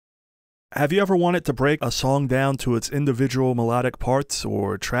Have you ever wanted to break a song down to its individual melodic parts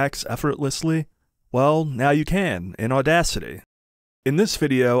or tracks effortlessly? Well, now you can in Audacity. In this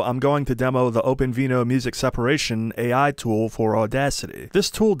video, I'm going to demo the openVINO Music Separation AI tool for Audacity.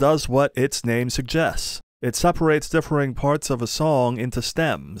 This tool does what its name suggests. It separates differing parts of a song into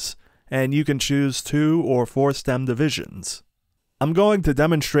stems, and you can choose 2 or 4 stem divisions. I'm going to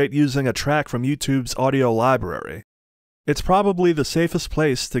demonstrate using a track from YouTube's audio library. It's probably the safest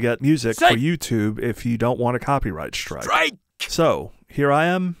place to get music for YouTube if you don't want a copyright strike. So, here I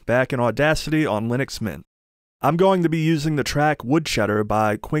am, back in Audacity on Linux Mint. I'm going to be using the track Woodcheddar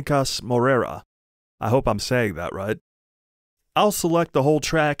by Quincas Moreira. I hope I'm saying that right. I'll select the whole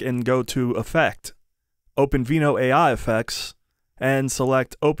track and go to Effect, openVINO AI Effects, and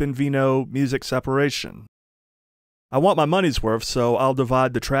select openVINO Music Separation. I want my money's worth, so I'll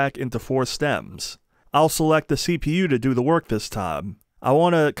divide the track into 4 stems. I'll select the CPU to do the work this time. I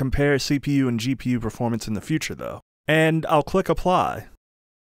want to compare CPU and GPU performance in the future though. And I'll click Apply.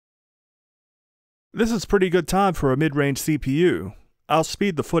 This is pretty good time for a mid-range CPU. I'll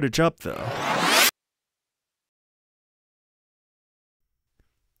speed the footage up though.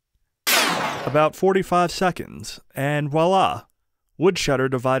 About 45 seconds, and voila! Woodcheddar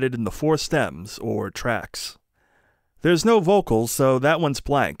divided into 4 stems, or tracks. There's no vocals, so that one's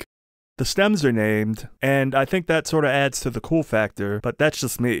blank. The stems are named, and I think that sort of adds to the cool factor, but that's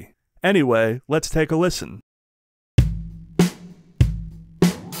just me. Anyway, let's take a listen.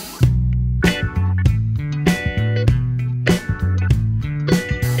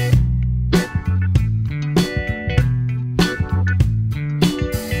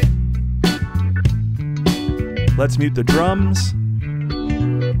 Let's mute the drums.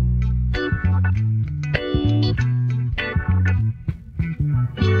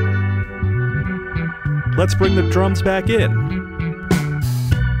 Let's bring the drums back in.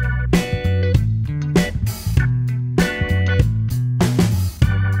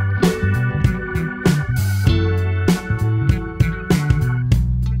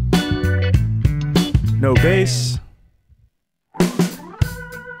 No bass.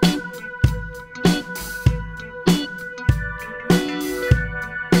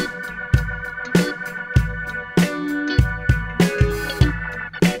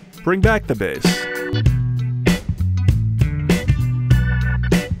 Bring back the bass.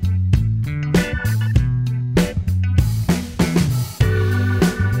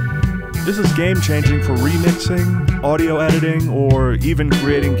 This is game-changing for remixing, audio editing, or even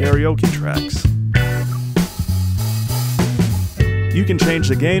creating karaoke tracks. You can change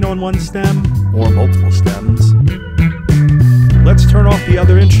the gain on one stem, or multiple stems. Let's turn off the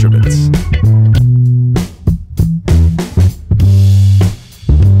other instruments.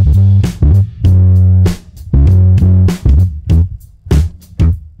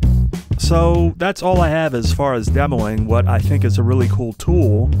 So that's all I have as far as demoing what I think is a really cool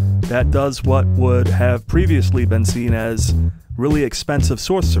tool that does what would have previously been seen as really expensive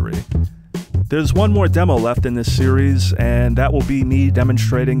sorcery. There's one more demo left in this series, and that will be me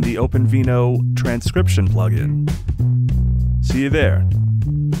demonstrating the openVINO transcription plugin. See you there.